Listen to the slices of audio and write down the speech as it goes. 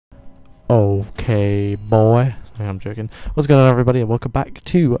Okay, boy. I'm joking. What's going on, everybody, and welcome back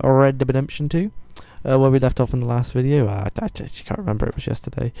to Red Dead Redemption 2. Where we left off in the last video. I actually can't remember, it was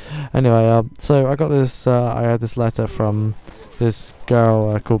yesterday. Anyway, so I got this, I had this letter from this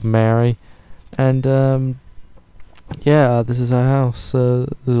girl called Mary. And, yeah, this is her house.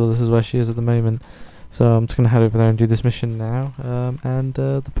 This is where she is at the moment. So I'm just going to head over there and do this mission now. And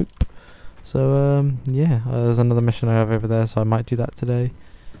the poop. So, yeah, there's another mission I have over there, so I might do that today.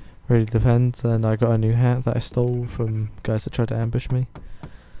 Really depends. And I got a new hat that I stole from guys that tried to ambush me.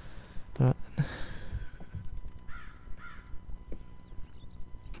 Alright.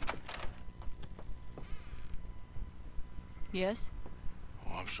 Yes?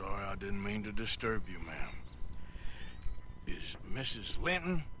 Oh, I'm sorry, I didn't mean to disturb you, ma'am. Is Mrs.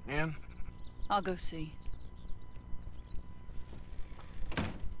 Linton in? I'll go see.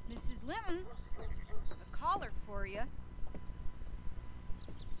 Mrs. Linton? A collar for you.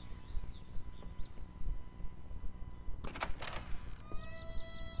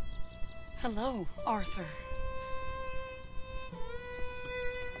 Hello, Arthur.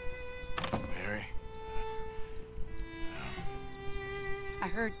 Mary? I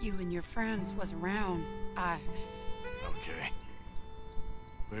heard you and your friends was around. Okay.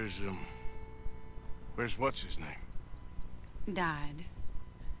 Where's what's his name? Died.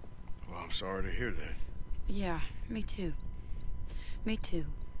 Well, I'm sorry to hear that. Yeah, me too. Me too.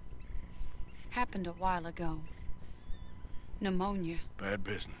 Happened a while ago. Pneumonia. Bad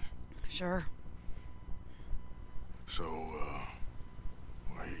business. Sure. So,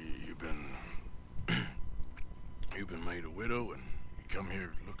 well, you've been made a widow and you come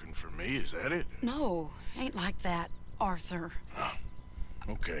here looking for me, is that it? No, ain't like that, Arthur. Oh,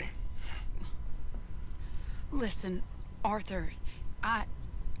 okay. Listen, Arthur,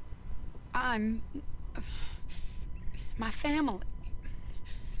 I'm... my family.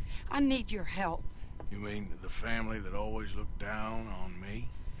 I need your help. You mean the family that always looked down on me?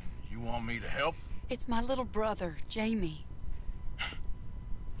 You want me to help? It's my little brother, Jamie.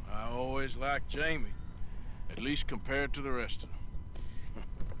 I always liked Jamie, at least compared to the rest of them.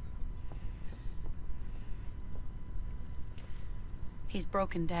 He's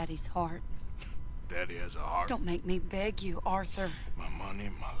broken Daddy's heart. Daddy has a heart. Don't make me beg you, Arthur. My money,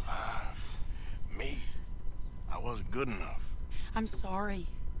 my life, me. I wasn't good enough. I'm sorry.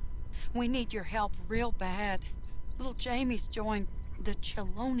 We need your help real bad. Little Jamie's joined the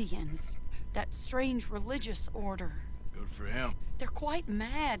Chelonians, that strange religious order. Good for him. They're quite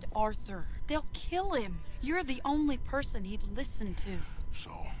mad, Arthur. They'll kill him. You're the only person he'd listen to.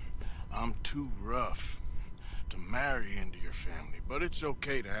 So, I'm too rough to marry into your family, but it's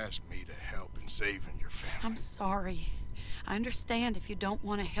okay to ask me to help in saving your family. I'm sorry. I understand if you don't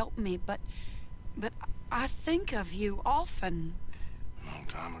want to help me, but I think of you often. Long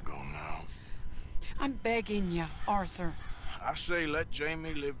time ago now. I'm begging you, Arthur. I say let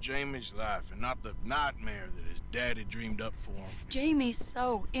Jamie live Jamie's life and not the nightmare that his daddy dreamed up for him. Jamie's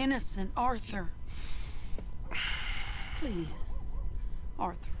so innocent, Arthur. Please,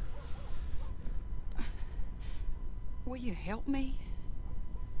 Arthur. Will you help me?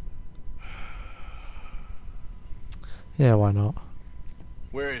 Yeah, why not?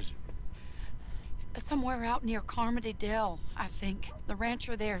 Where is it? Somewhere out near Carmody Dell, I think. The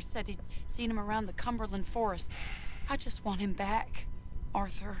rancher there said he'd seen him around the Cumberland Forest. I just want him back,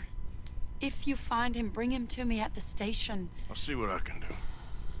 Arthur. If you find him, bring him to me at the station. I'll see what I can do.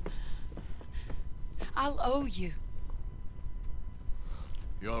 I'll owe you.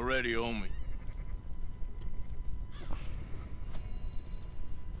 You already owe me.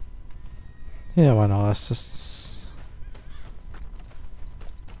 Yeah, why not? That's just...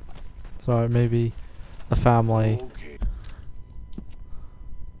 So maybe a family. Okay.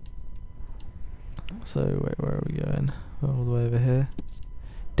 So wait, where are we going? All the way over here.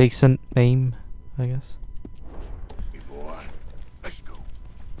 Decent name, I guess. Hey boy, let's go.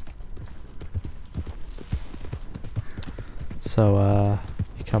 So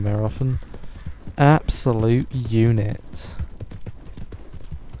you come here often. Absolute unit.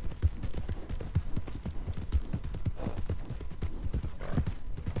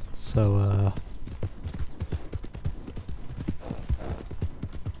 So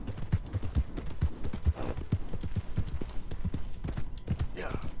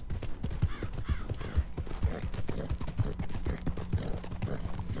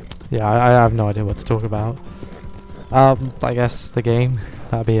yeah, I have no idea what to talk about. I guess the game,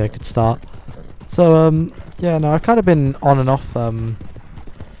 that'd be a good start. So, yeah, no, I've kind of been on and off, you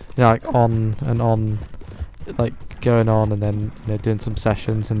know, like on and on, like going on and then, you know, doing some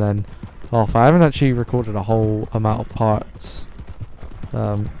sessions and then off. I haven't actually recorded a whole amount of parts,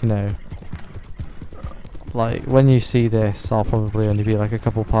 you know, like when you see this, I'll probably only be like a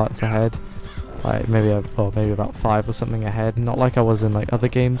couple parts ahead, like maybe about 5 or something ahead. Not like I was in like other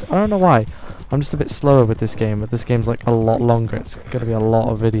games. I don't know why. I'm just a bit slower with this game, but this game's like a lot longer. It's gonna be a lot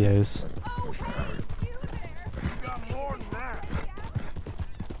of videos.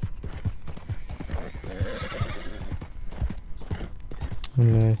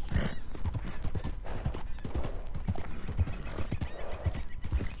 Okay.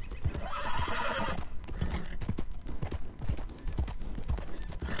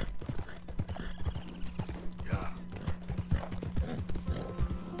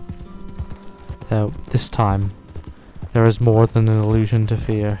 Though this time, there is more than an illusion to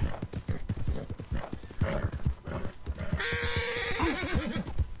fear.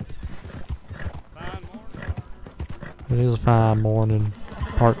 It is a fine morning,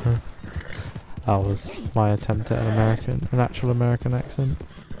 partner. That was my attempt at an actual American accent.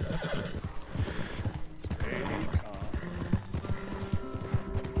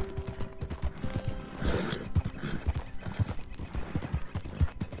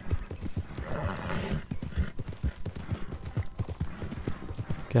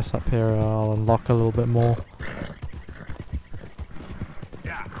 Guess up here I'll unlock a little bit more.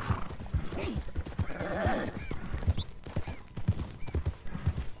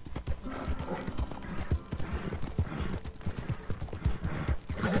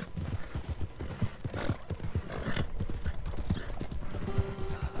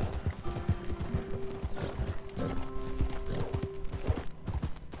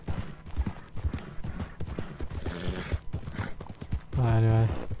 Anyway.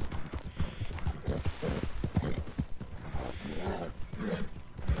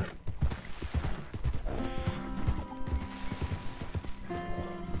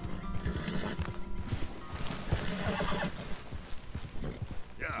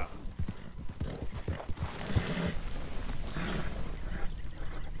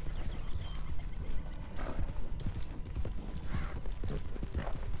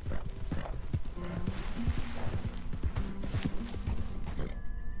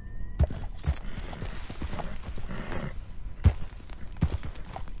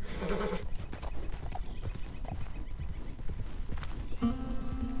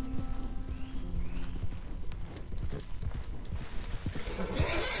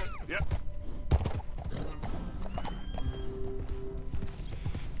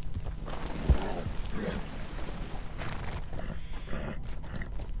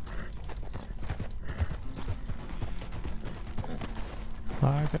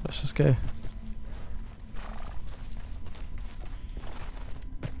 Alright, okay, let's just go.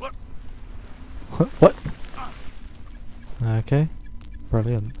 What? Okay,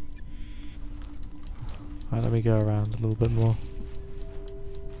 brilliant. Alright, let me go around a little bit more.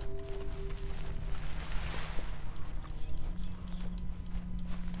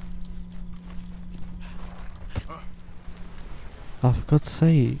 Oh, for God's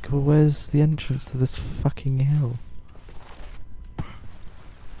sake, well, where's the entrance to this fucking hill?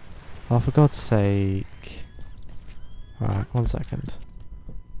 Oh, for God's sake. Alright, 1 second.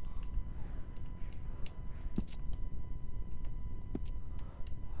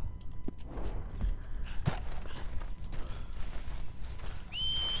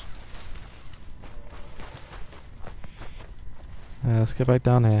 Let's get back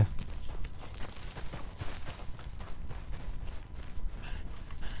down here.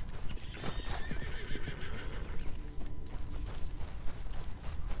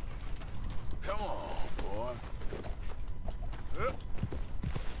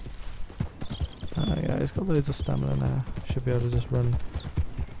 Yeah, he's got loads of stamina now. Should be able to just run.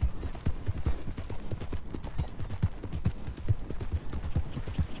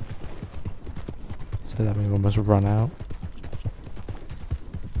 So that means we almost run out.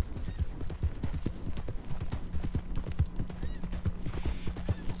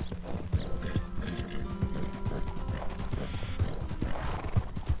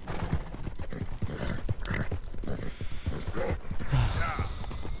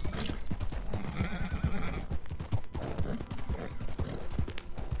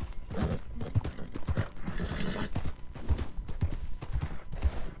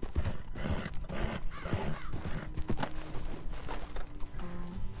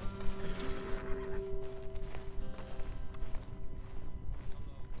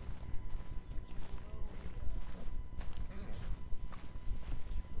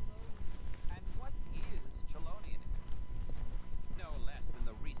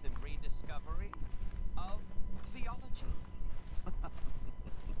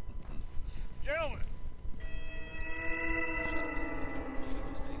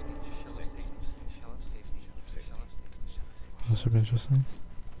 That should be interesting.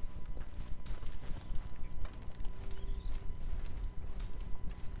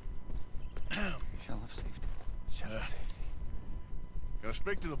 Shell of safety. Shell of safety. Can I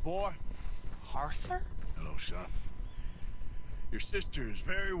speak to the boy? Arthur? Hello, son. Your sister is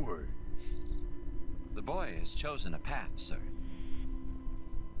very worried. The boy has chosen a path, sir.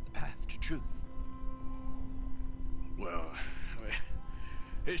 The path to truth. Well,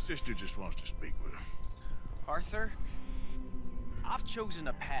 his sister just wants to speak with him. Arthur, I've chosen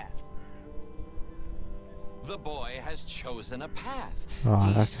a path. The boy has chosen a path. Oh,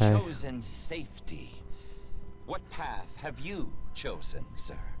 He's okay. chosen safety. What path have you chosen,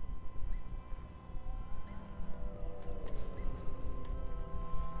 sir?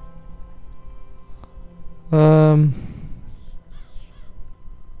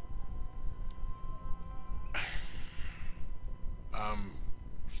 I'm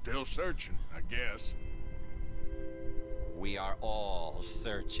still searching, I guess. We are all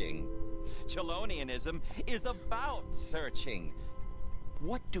searching. Chelonianism is about searching.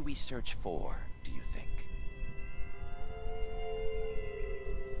 What do we search for, do you think?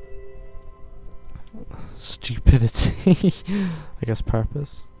 Stupidity. I guess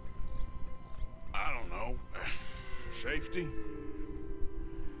purpose. I don't know. Safety?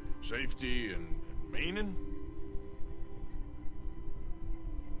 Safety and meaning?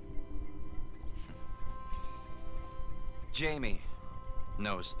 Jamie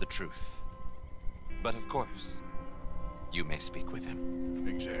knows the truth. But of course, you may speak with him.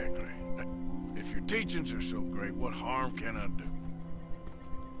 Exactly. If your teachings are so great, what harm can I do?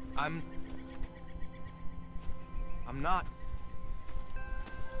 I'm not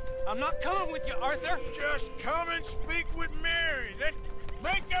coming with you, Arthur. Just come and speak with Mary, then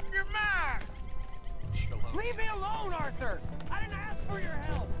make up your mind. Leave me alone, Arthur. I didn't ask for your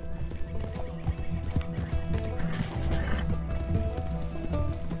help.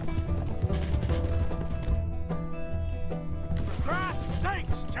 For Christ's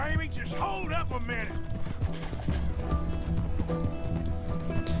sakes, Jamie, just hold up a minute.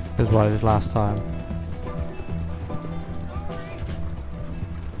 Is what I did last time.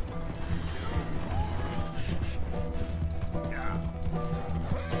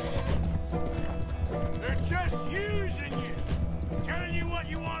 They're just using you, telling you what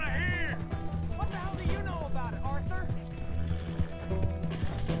you want to hear. What the hell do you know about it, Arthur?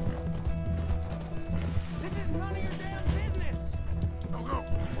 This is none of your damn business. Go.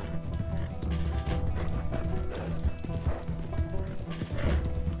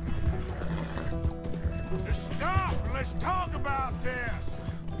 Just stop and let's talk about this.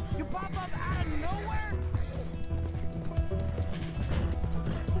 You pop up out of nowhere?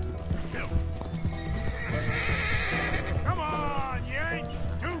 Come on, you ain't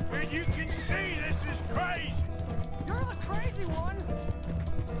stupid. You can see this is crazy. You're the crazy one.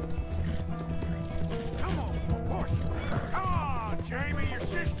 Come on, horse. Come on, Jamie. Your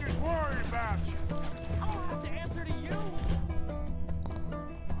sister's worried about you. I don't have to answer to you.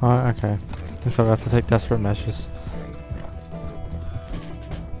 Alright, okay. Guess I'll have to take desperate measures.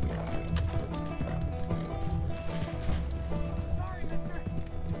 Sorry, mister.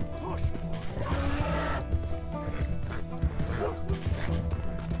 Push.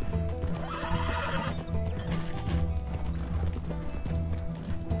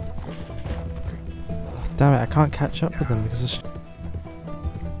 Damn it, I can't catch up with them because of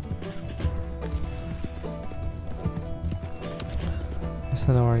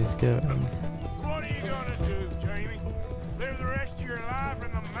I don't know where he's going. What are you gonna do, Jamie? Live the rest of your life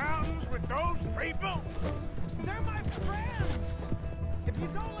in the mountains with those people? They're my friends. If you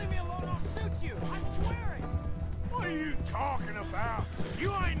don't leave me alone, I'll shoot you. I'm swearing. What are you talking about?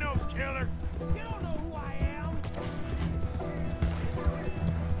 You ain't no killer. You don't know who I am.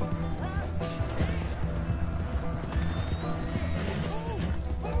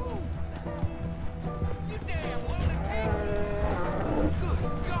 You damn lunatic. Good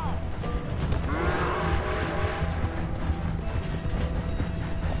God.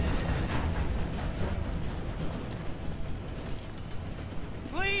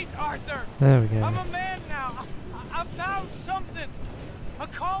 Please, Arthur. There we go. I'm a man now. I found something. A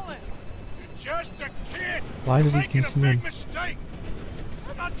calling. You're just a kid. Why did he making continue? a big mistake.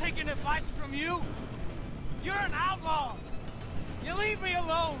 I'm not taking advice from you. You're an outlaw. You leave me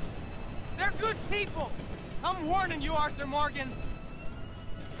alone. They're good people. I'm warning you, Arthur Morgan.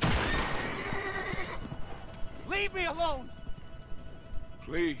 Leave me alone.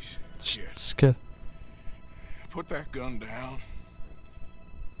 Please, kid, Scared. put that gun down.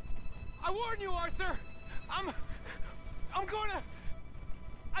 I warn you, Arthur. I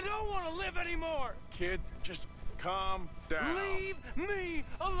don't want to live anymore. Kid, just calm down. Leave me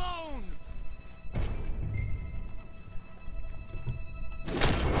alone!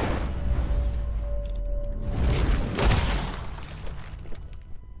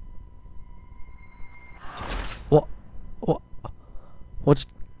 What? What?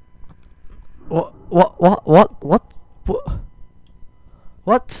 What? What?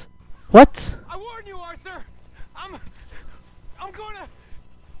 What? What? I warn you, Arthur! I'm gonna...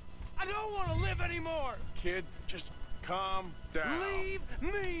 I don't want to live anymore! Kid, just calm down. Leave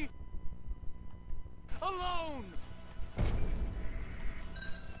me alone!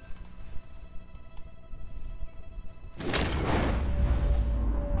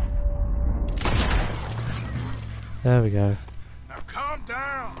 There we go. Now calm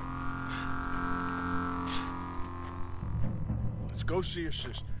down. Let's go see your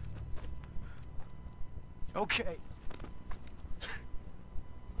sister. Okay.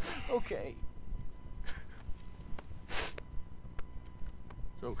 Okay.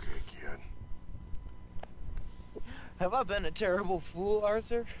 It's okay, kid. Have I been a terrible fool,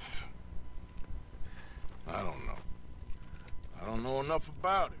 Arthur? I don't know. I don't know enough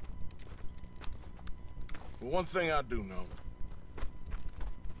about it. But one thing I do know.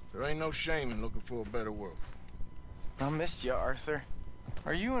 There ain't no shame in looking for a better world. I missed you, Arthur.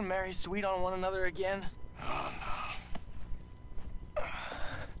 Are you and Mary sweet on one another again? Oh, no.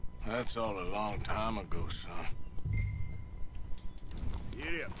 That's all a long time ago, son.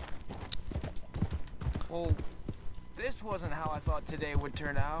 Get up. Well, this wasn't how I thought today would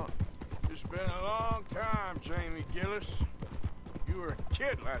turn out. It's been a long time, Jamie Gillis. You were a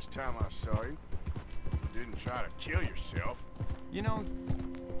kid last time I saw you. You didn't try to kill yourself. You know,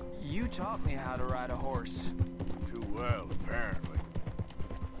 you taught me how to ride a horse. Too well, apparently.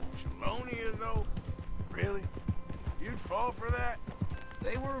 Chelonia, though? Really? You'd fall for that?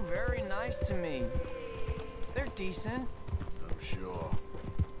 They were very nice to me. They're decent. I'm sure.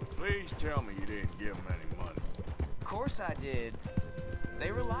 Please tell me you didn't give them any money. Of course I did.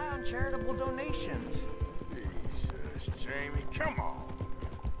 They rely on charitable donations. Jesus, Jamie, come on.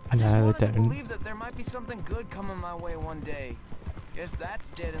 I just No, wanted they to don't. believe that there might be something good coming my way one day. Guess that's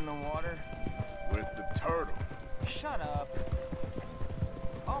dead in the water. With the turtle. Shut up.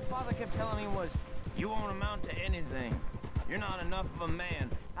 All Father kept telling me was, you won't amount to anything. You're not enough of a man.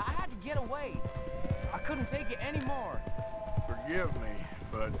 I had to get away. I couldn't take it anymore. Forgive me,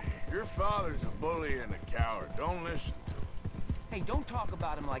 but your father's a bully and a coward. Don't listen to him. Hey, don't talk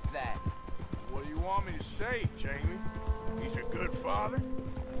about him like that. What do you want me to say, Jamie? He's a good father,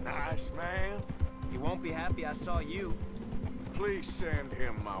 a nice man. He won't be happy I saw you. Please send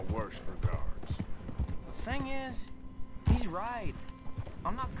him my worst regards. The thing is, he's right.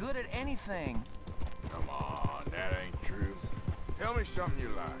 I'm not good at anything. Come on, that ain't true. Tell me something you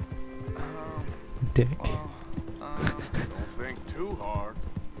like. Dick. Don't think too hard.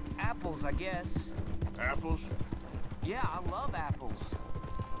 Apples, I guess. Apples? Yeah, I love apples.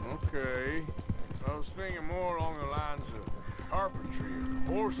 Okay. I was thinking more along the lines of carpentry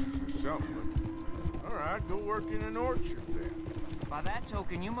or horses or something, but... Alright, go work in an orchard then. By that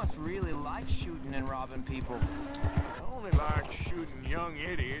token, you must really like shooting and robbing people. I only like shooting young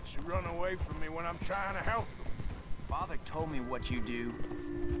idiots who run away from me when I'm trying to help them. Father told me what you do.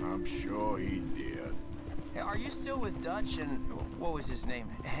 I'm sure he did. Hey, are you still with Dutch and... what was his name?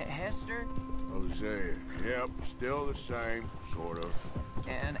 Hester? Hosea. Yep, still the same, sort of.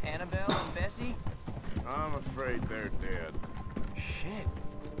 And Annabelle and Bessie? I'm afraid they're dead. Shit.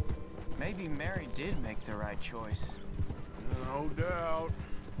 Maybe Mary did make the right choice. No doubt.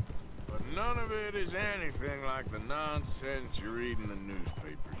 But none of it is anything like the nonsense you read in the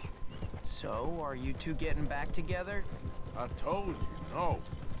newspapers. So, are you two getting back together? I told you, no.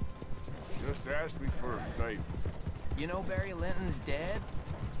 Just ask me for a favor. You know Barry Linton's dead?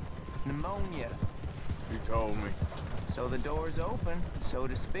 Pneumonia. He told me. So the door's open, so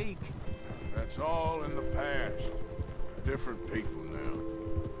to speak. That's all in the past. Different people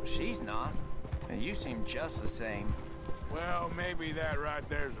now. She's not. And you seem just the same. Well, maybe that right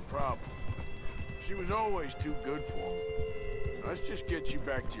there's a problem. She was always too good for me. Let's just get you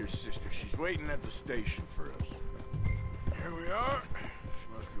back to your sister. She's waiting at the station for us. Here we are. She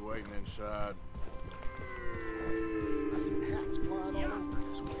must be waiting inside. I see hats flying all over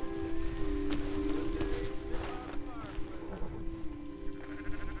this way.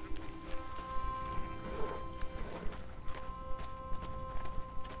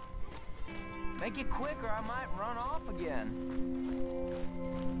 Make it quick or I might run off again.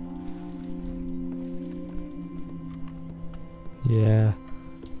 Yeah.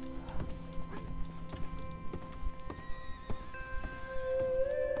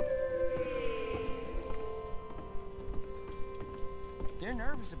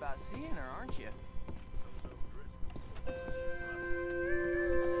 nervous about seeing her, aren't you?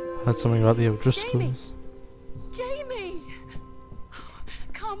 Heard something about the O'Driscolls. Jamie!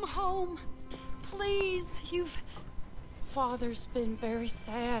 Come home. Please, Father's been very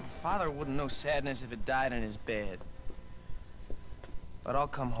sad. Father wouldn't know sadness if it died in his bed. But I'll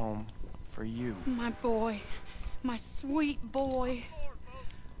come home for you. My boy. My sweet boy.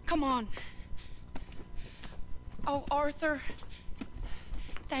 Come on. Oh, Arthur.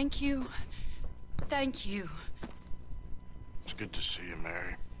 Thank you. Thank you. It's good to see you,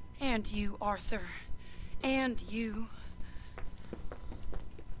 Mary. And you, Arthur. And you.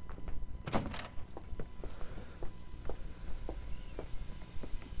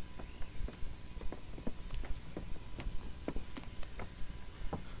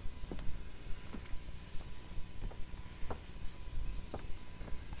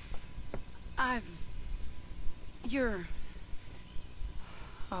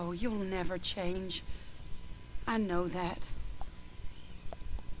 Oh, you'll never change. I know that.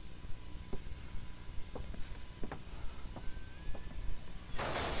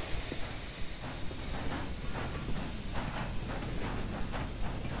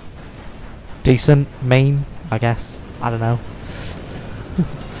 Decent meme, I guess. I don't know.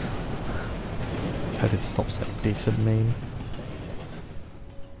 I did stop saying decent meme.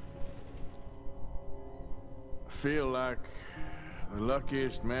 I feel like the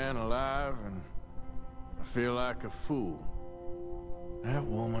luckiest man alive, and I feel like a fool. That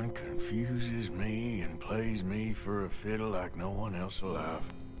woman confuses me and plays me for a fiddle like no one else alive.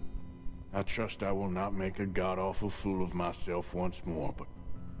 I trust I will not make a god-awful fool of myself once more, but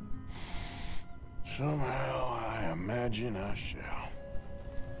somehow I imagine I shall.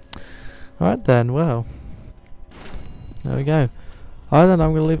 Alright then, well. There we go. Alright then,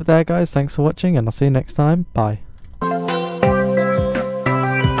 I'm going to leave it there, guys. Thanks for watching, and I'll see you next time. Bye.